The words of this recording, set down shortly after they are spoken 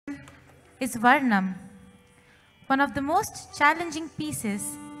is Varnam, one of the most challenging pieces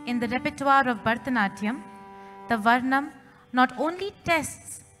in the repertoire of Bharatanatyam. The Varnam not only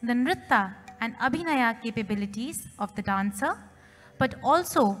tests the Nritta and Abhinaya capabilities of the dancer, but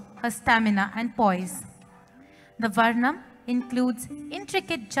also her stamina and poise. The Varnam includes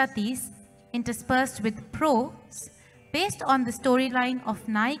intricate jatis interspersed with prose based on the storyline of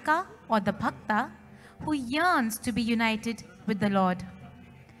Nayika or the Bhakta who yearns to be united with the Lord.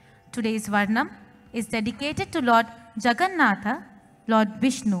 Today's Varnam is dedicated to Lord Jagannatha, Lord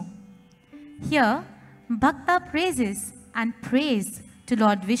Vishnu. Here, Bhakta praises and prays to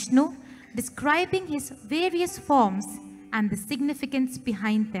Lord Vishnu, describing his various forms and the significance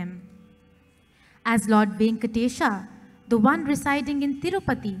behind them. As Lord Venkatesha, the one residing in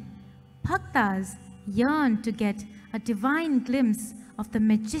Tirupati, Bhaktas yearn to get a divine glimpse of the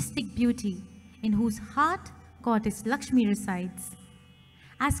majestic beauty in whose heart Goddess Lakshmi resides.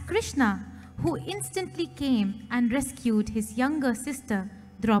 As Krishna, who instantly came and rescued his younger sister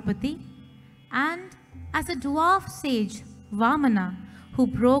Draupadi, and as a dwarf sage Vamana, who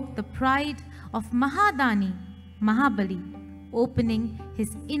broke the pride of Mahadani, Mahabali, opening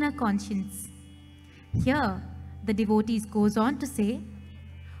his inner conscience. Here, the devotees goes on to say,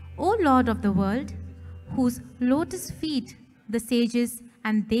 O Lord of the world, whose lotus feet the sages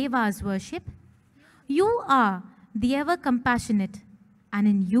and devas worship, you are the ever-compassionate, and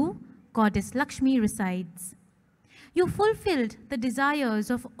in you Goddess Lakshmi resides. You fulfilled the desires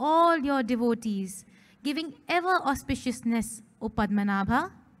of all your devotees, giving ever auspiciousness, O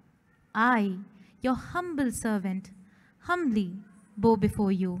Padmanabha. I, your humble servant, humbly bow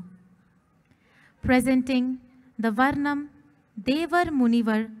before you. Presenting the Varnam Devar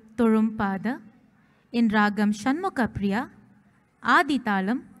Munivar Torumpada in Ragam Shanmukha Priya,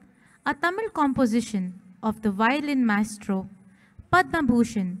 Aditalam, a Tamil composition of the violin maestro Padma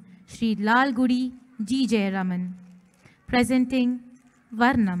Bhushan Sri Lalgudi G. Jayaraman. Presenting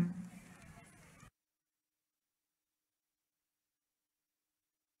Varnam.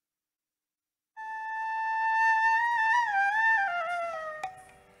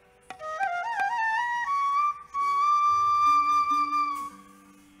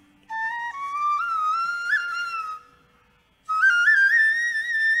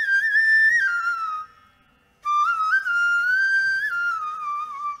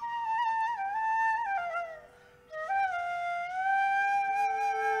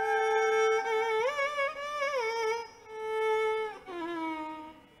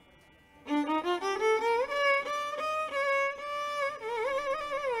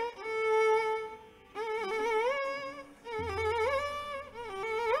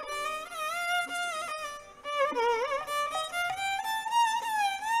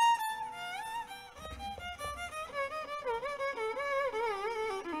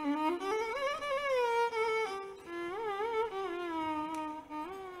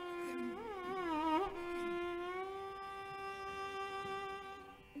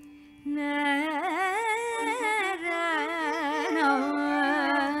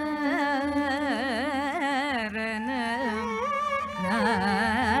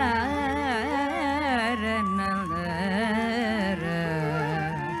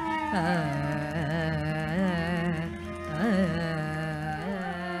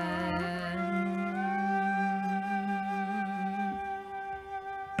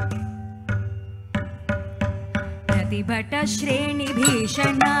 भट श्रेणी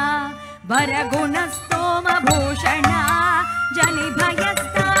भीषणा वरगुण स्तोम भूषणा जनि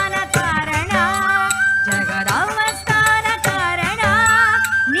भयस्थान कारणा जगदवस्थान कारणा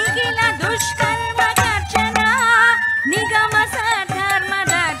निखिल दुष्कर्म दर्शना निगम सधर्म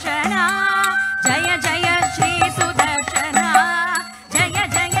दर्शना जय जय श्री सुदर्शना जय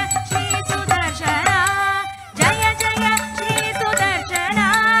जय श्री सुदर्शना जय जय Shri Sudarshana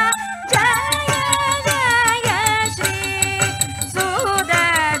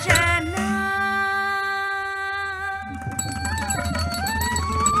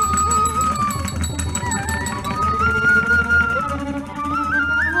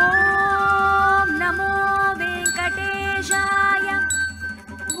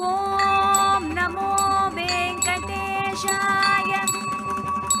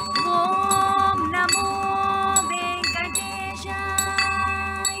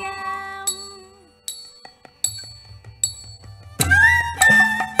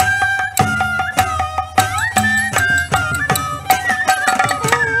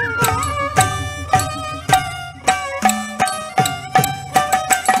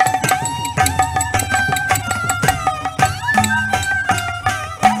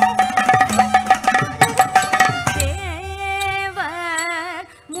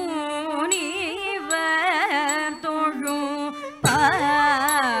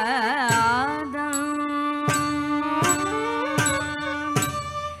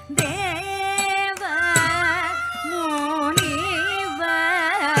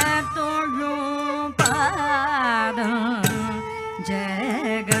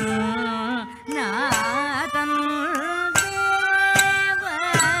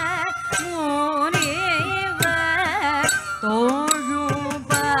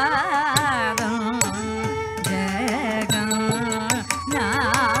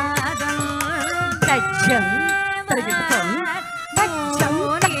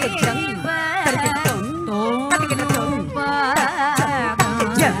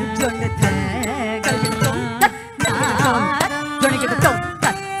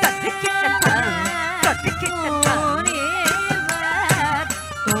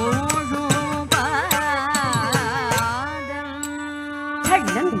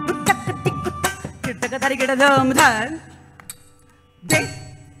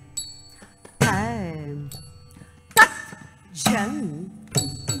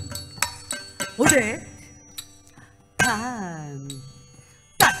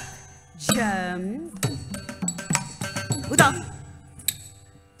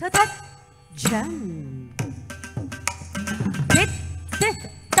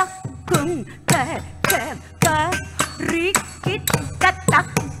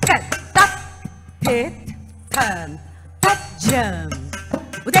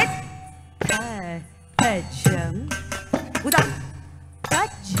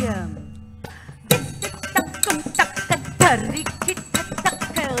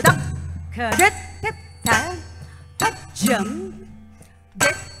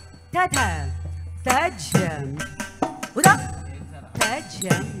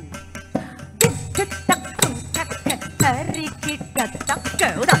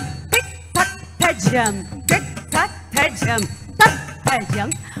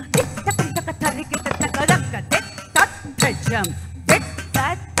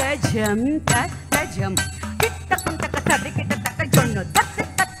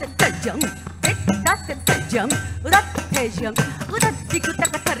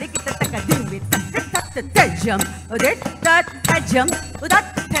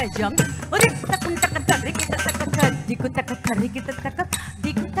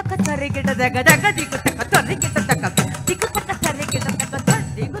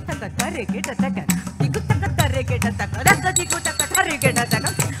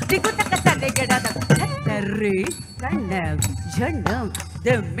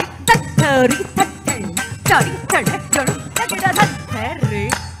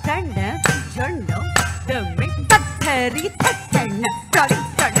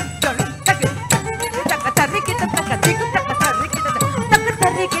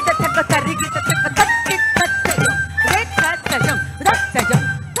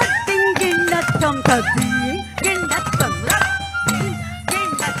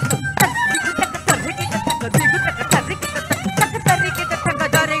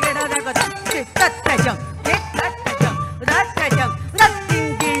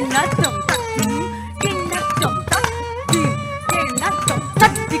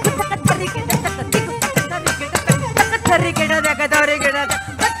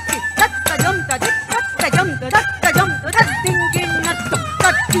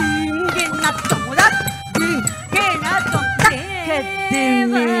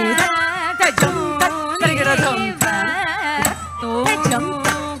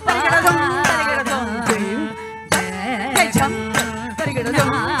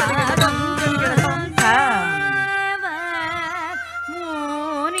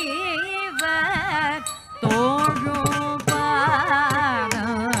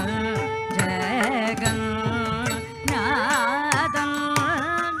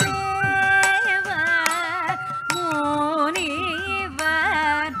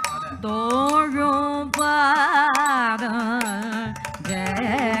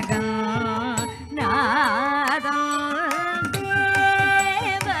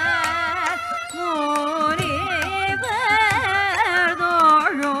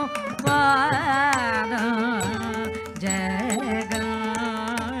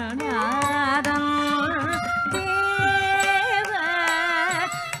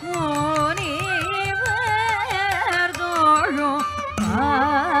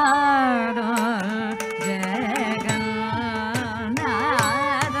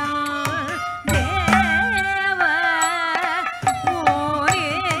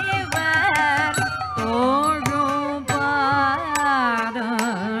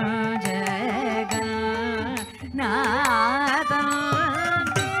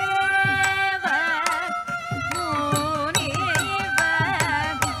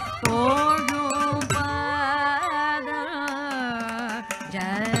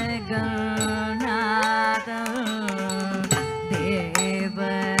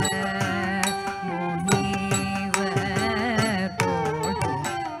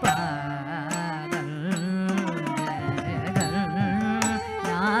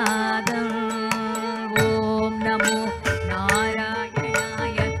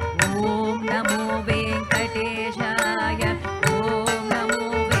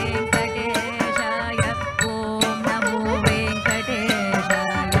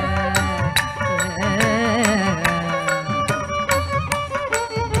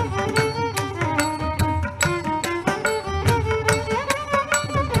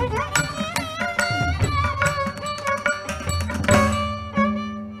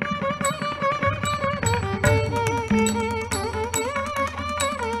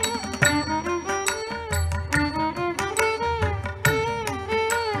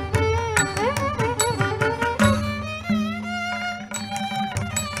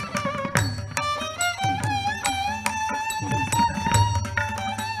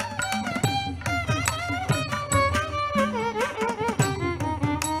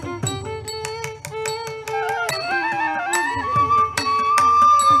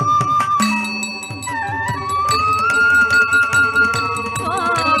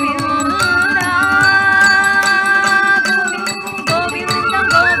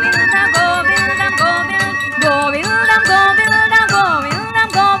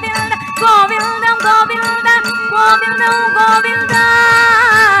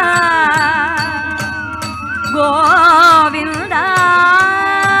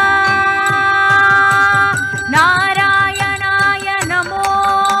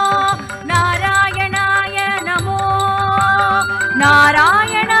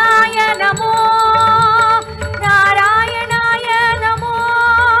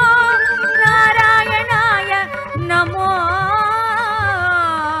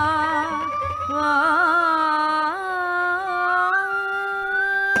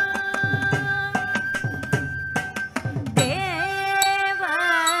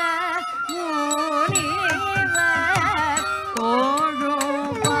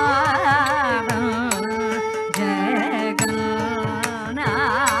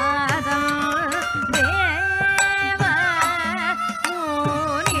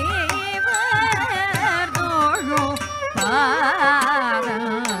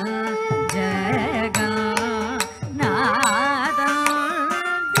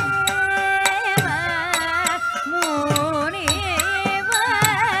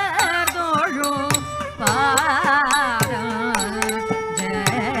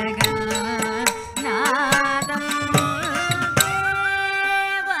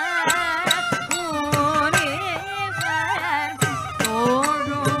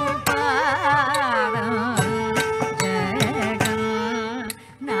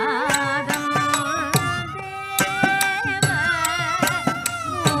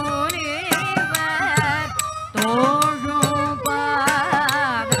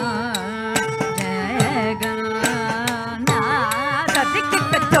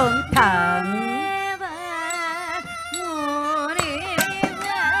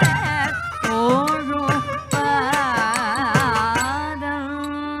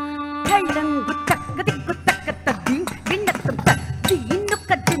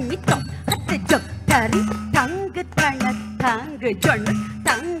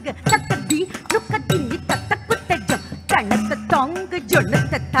takadi nukadini tatakutejam kanata tong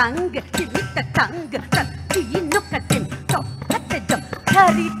jonata tang timita tang takdi nukadin tokatejam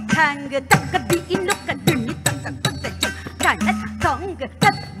hari tang takadi nukadini tatakutejam kanata tong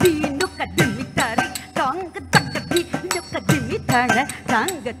takdi nukadini tari tong takadi nukadini tara tang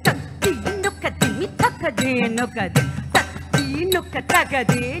takdi nukadini takadi nukadin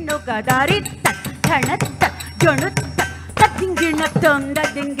takadi nukadari takkanata jonata tadinginatam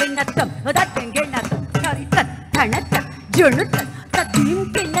dadinginatam dadinginatam tari takkanata jonata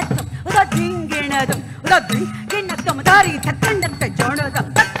tadinginatam dadinginatam dadinginatam tari takkanata jonata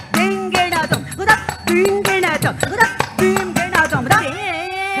tadinginatam dadinginatam dadinginatam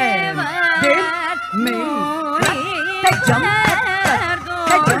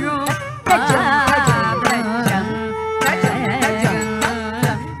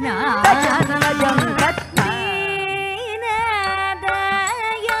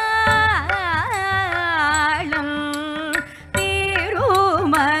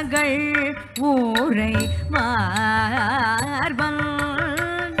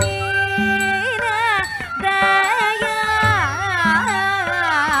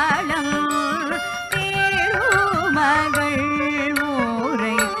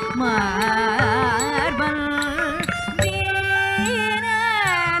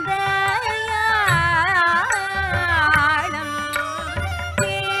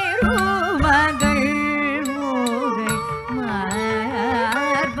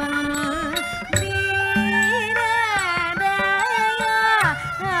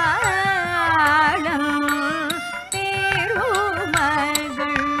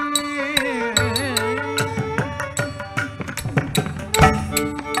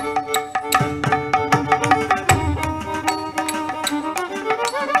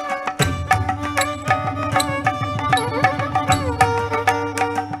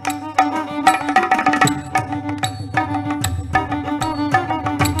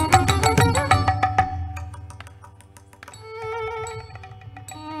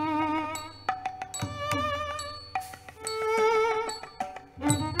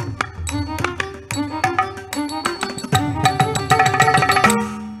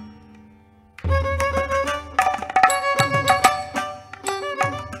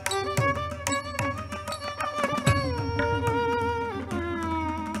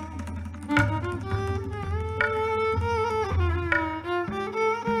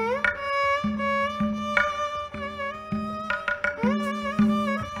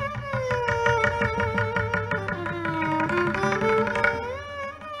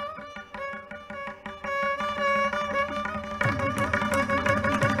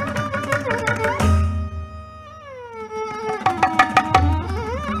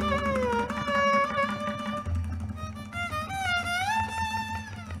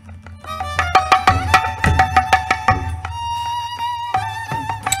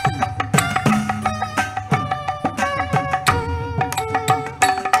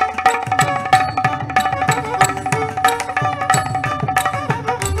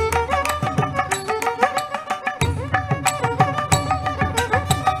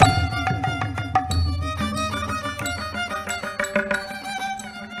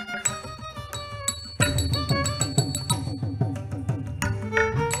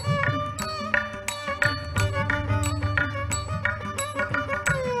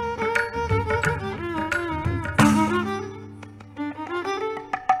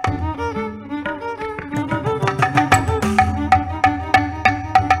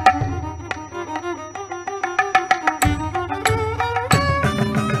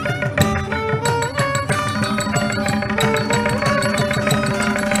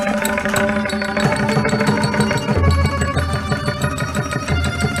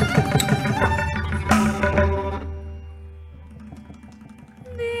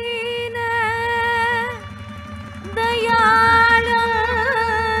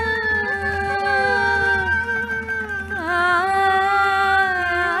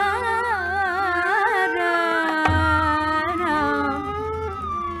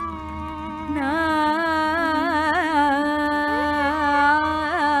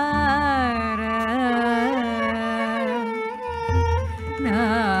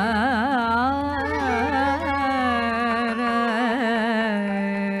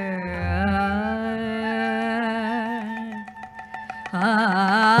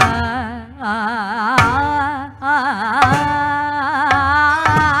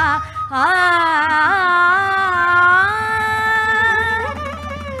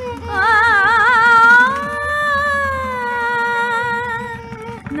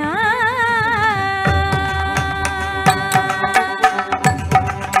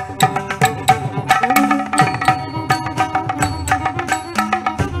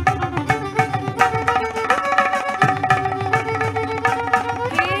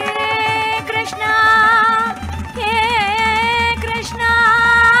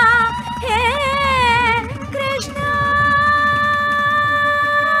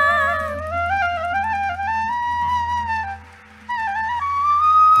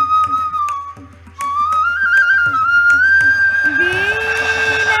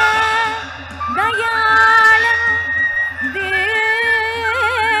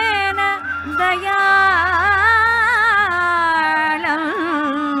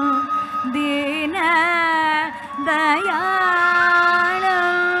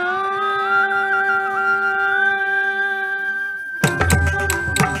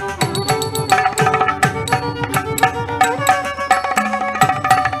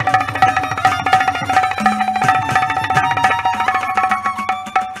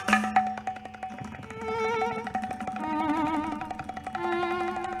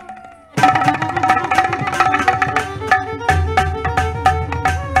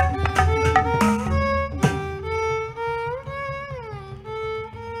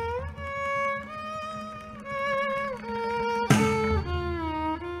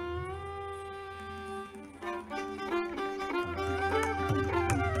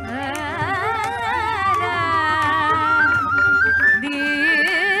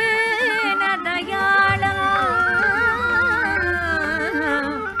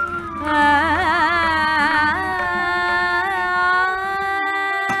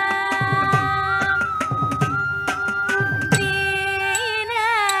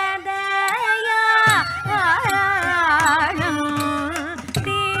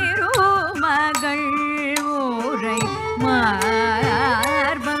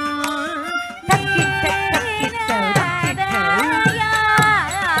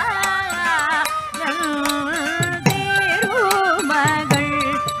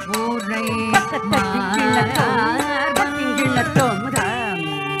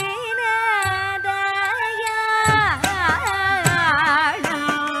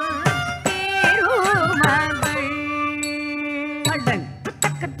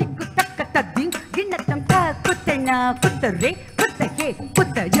குத்த ரே குத்த ஹே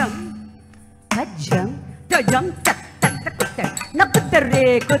குத்த ஜம் தஜம் தஜம் தக் தக் தக் குத்த ந குத்த ரே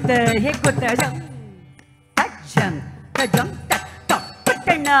குத்த ஹே குத்த ஜம் தஜம் தஜம் தக் தக்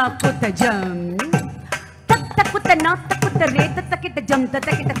குத்த ந குத்த ஜம் தக் தக் குத்த ந தக் குத்த ரே தக் கிட்ட ஜம் தக்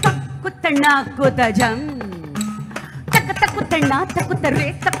கிட்ட தக் குத்த ந குத்த ஜம் தக் தக் குத்த ந தக் குத்த ரே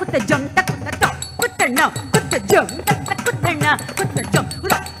தக் குத்த ஜம் தக் குத்த தக் குத்த ந குத்த ஜம் தக் தக் குத்த ந குத்த ஜம்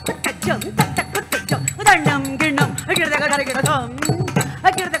குத்த ஜம் தக் தக் குத்த ஜம் உதனம் கிணம் அகிர்தக தரிகிடதம்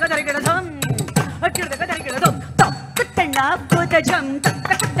அகிர்தக தரிகிடதம் அகிர்தக தரிகிடதம் தக் குத்த ந குத்த ஜம் தக்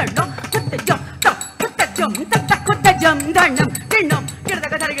தக் குத்த ந குத்த ஜம் தக் குத்த ஜம் தக் தக் குத்த ஜம் தனம் கிணம்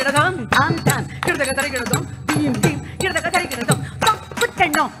அகிர்தக தரிகிடதம் தாம் தாம் அகிர்தக தரிகிடதம் தீம் தீம் அகிர்தக தரிகிடதம் தக் குத்த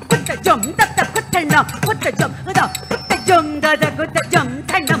ந குத்த ஜம் தக் தக் குத்த ந குத்த ஜம் உத குத்த ஜம் தத குத்த ஜம்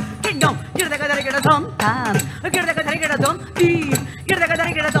தனம் கிணம் அகிர்தக தரிகிடதம் தாம் அகிர்தக தரிகிடதம் தீம் அகிர்தக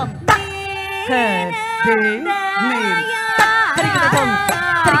தரிகிடதம் தக் தரிகிடதம்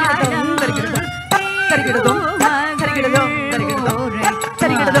தரிகிடதம் தரிகிடதம் தரிகிடதம் தரிகிடதம்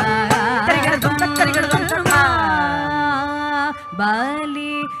தரிகிடதம் தரிகிடதம் தரிகிடதம்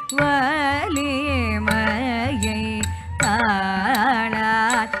பலி வலி மயை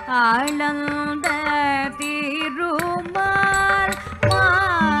காணார் ஆளந்த திருமால்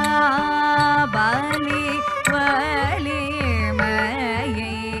பலி வலி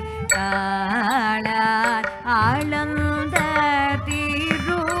மயை காணார் ஆளந்த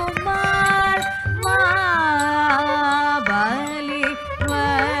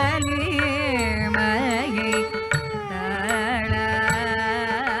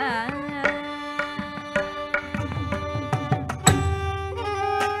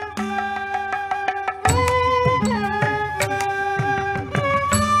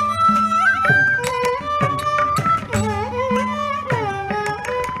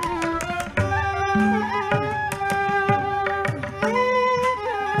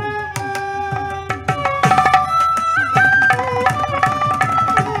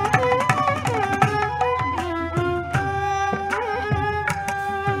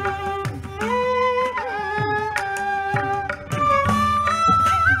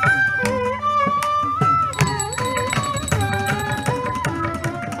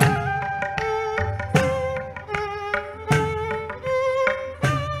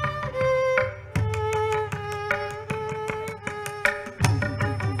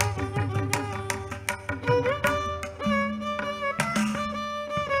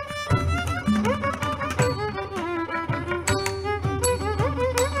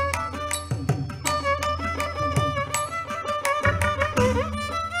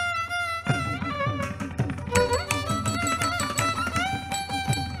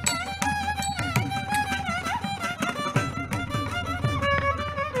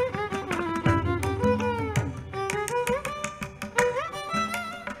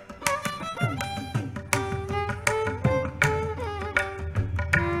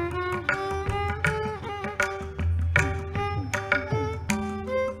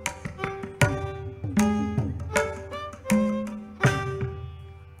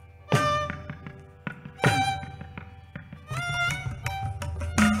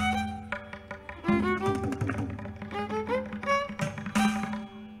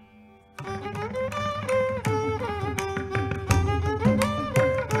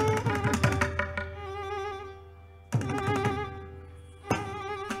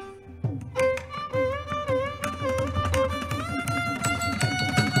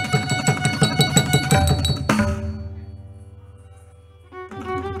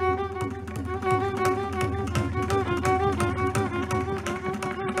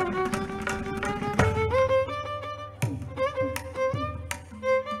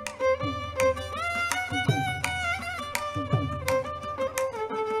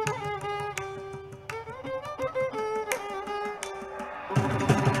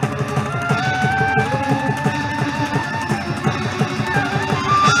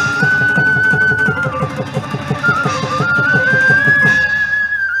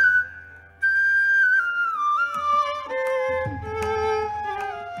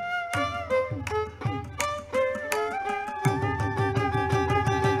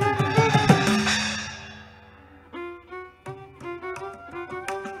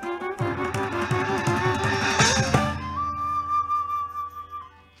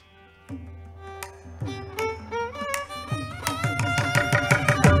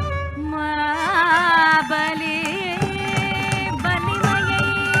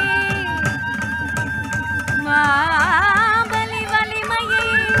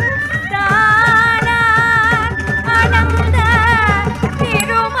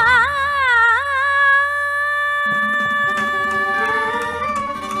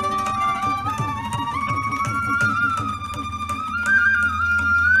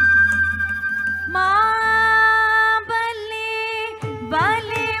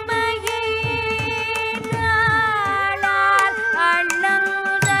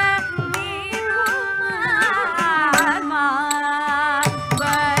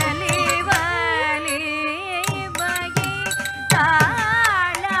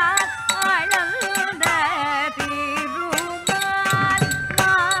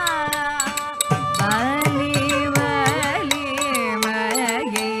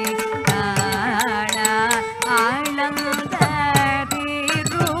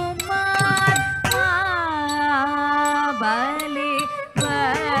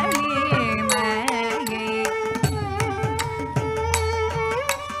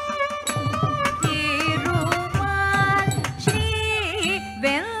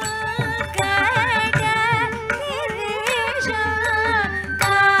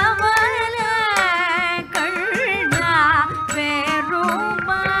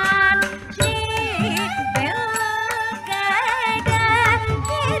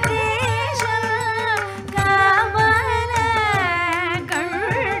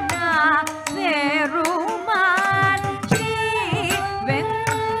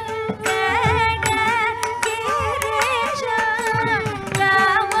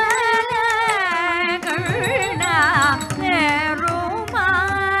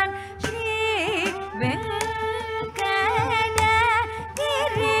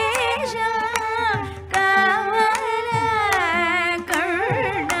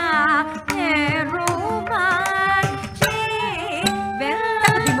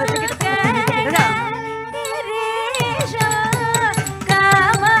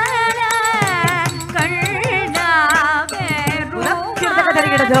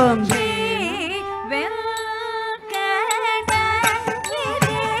தரிகிடதம்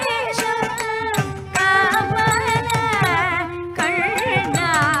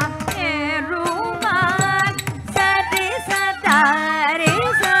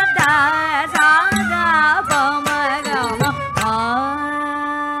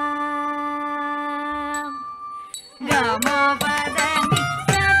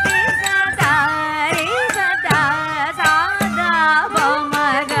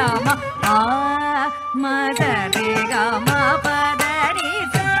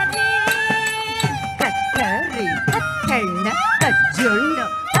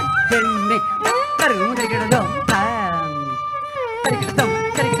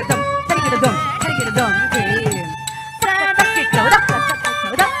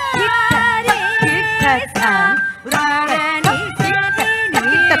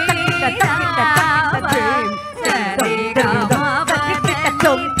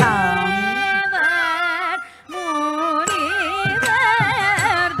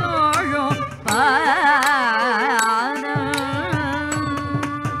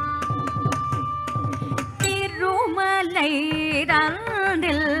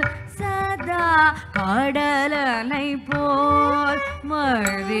கடலலை போல்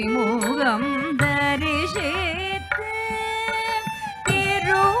மதிமுகம் தரிசித்து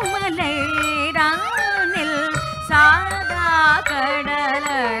திருமலை ரானில் சாதா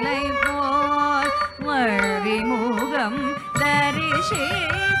கடலலை போல் மதிமுகம்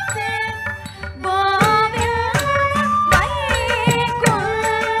தரிசித்து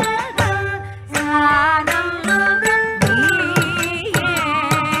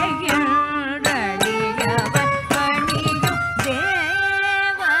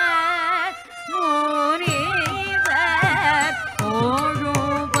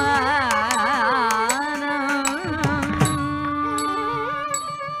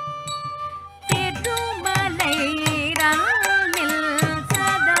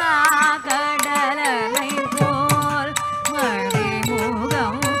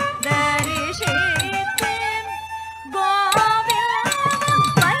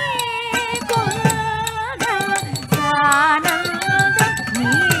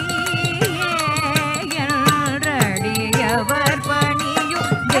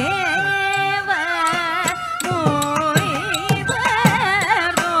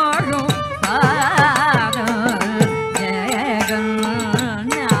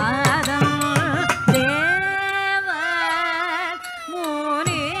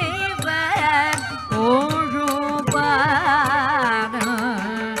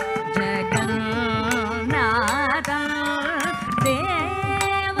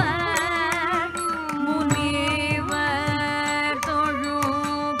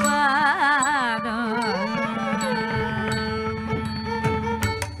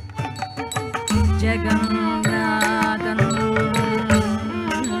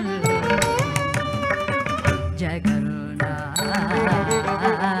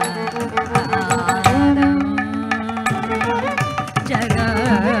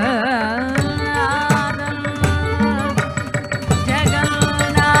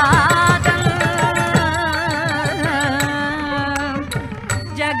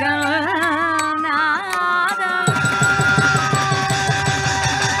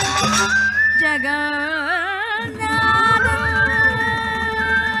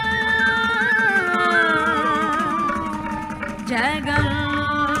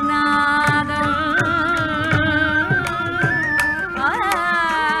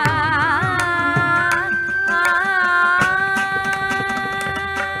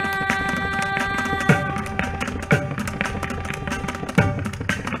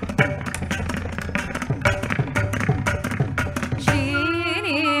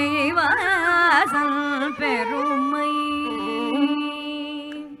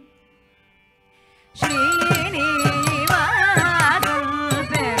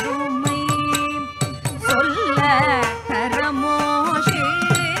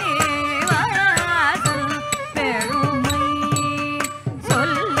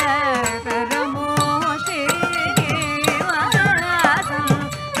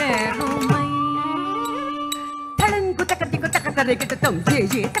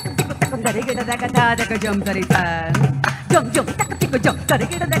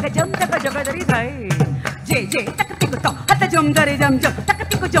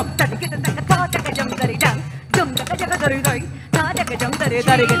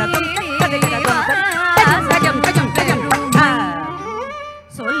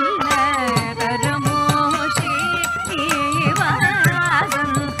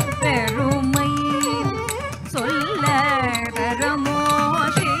பெருமை சொல்ல தரமோ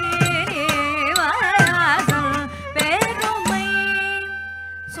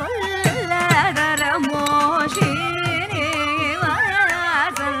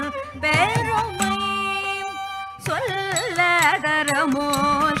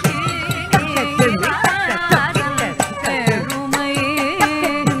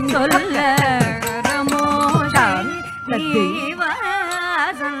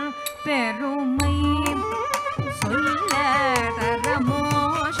ஸ்ரீனிவாசன் பெருமை சொல்ல தரமோ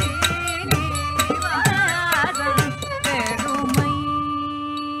ஸ்ரீனிவாசன் பெருமை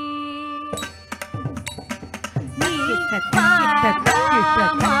நீ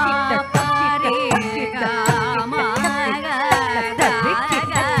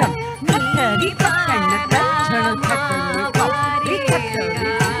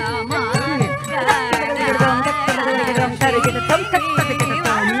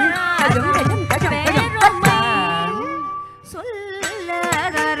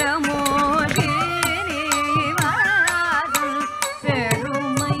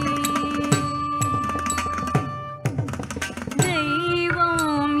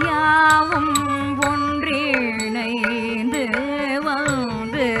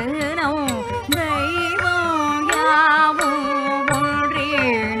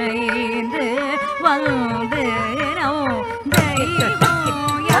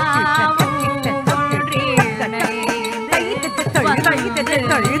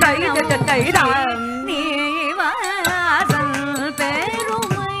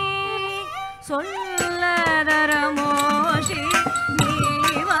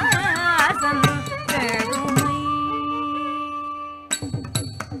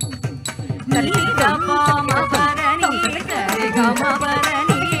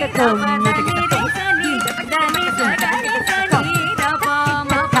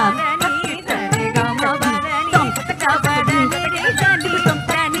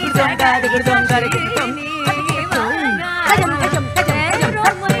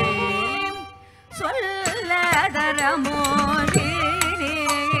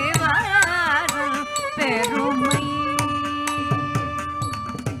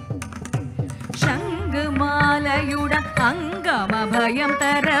அங்கமபயம்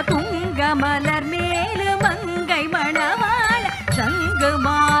தர துங்க மலர் மேலு மங்கை மணவாள சங்கு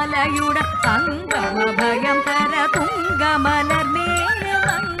மாலையுடன் அங்கமபயம் தர துங்க மலர் மேலு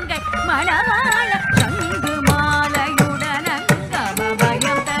மங்கை மணவாள சங்கு மாலையுடன்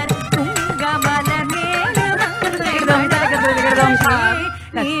அங்கமபயம் தர துங்க மலர் மேலு மங்கை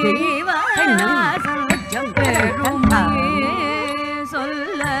ஸ்ரீனிவாசன்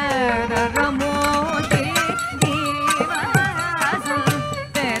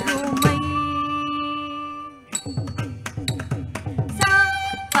பெருமை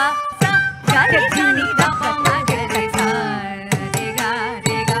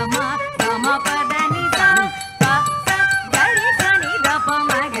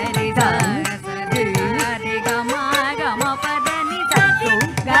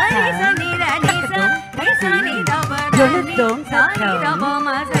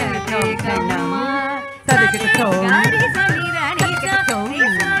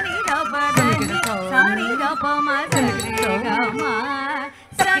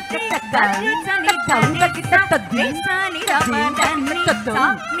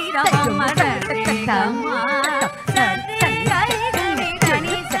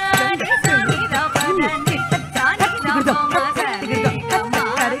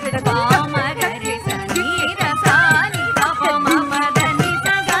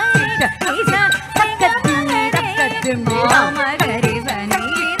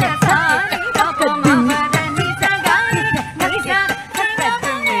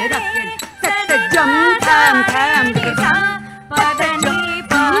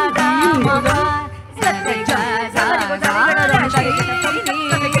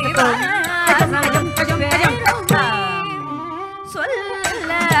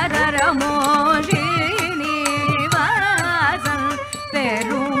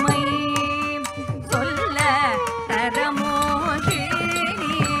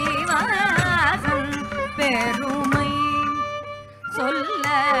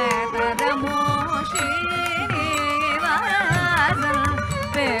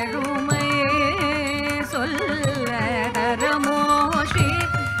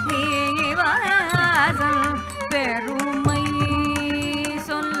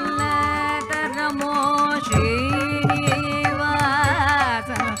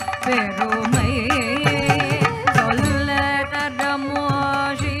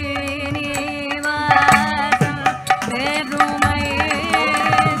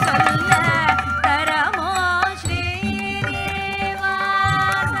சொல்ல தரமோ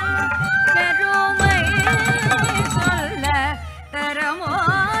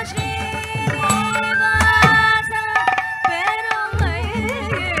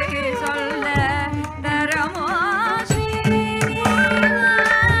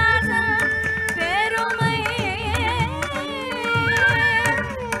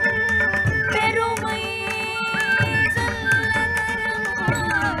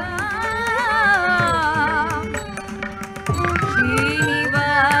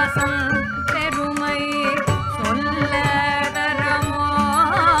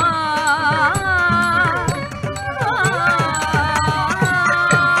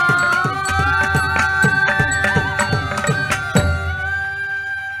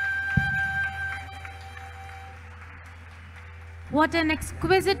an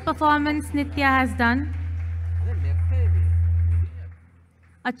exquisite performance Nithya has done.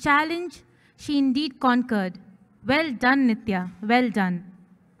 A challenge she indeed conquered. Well done, Nithya. Well done.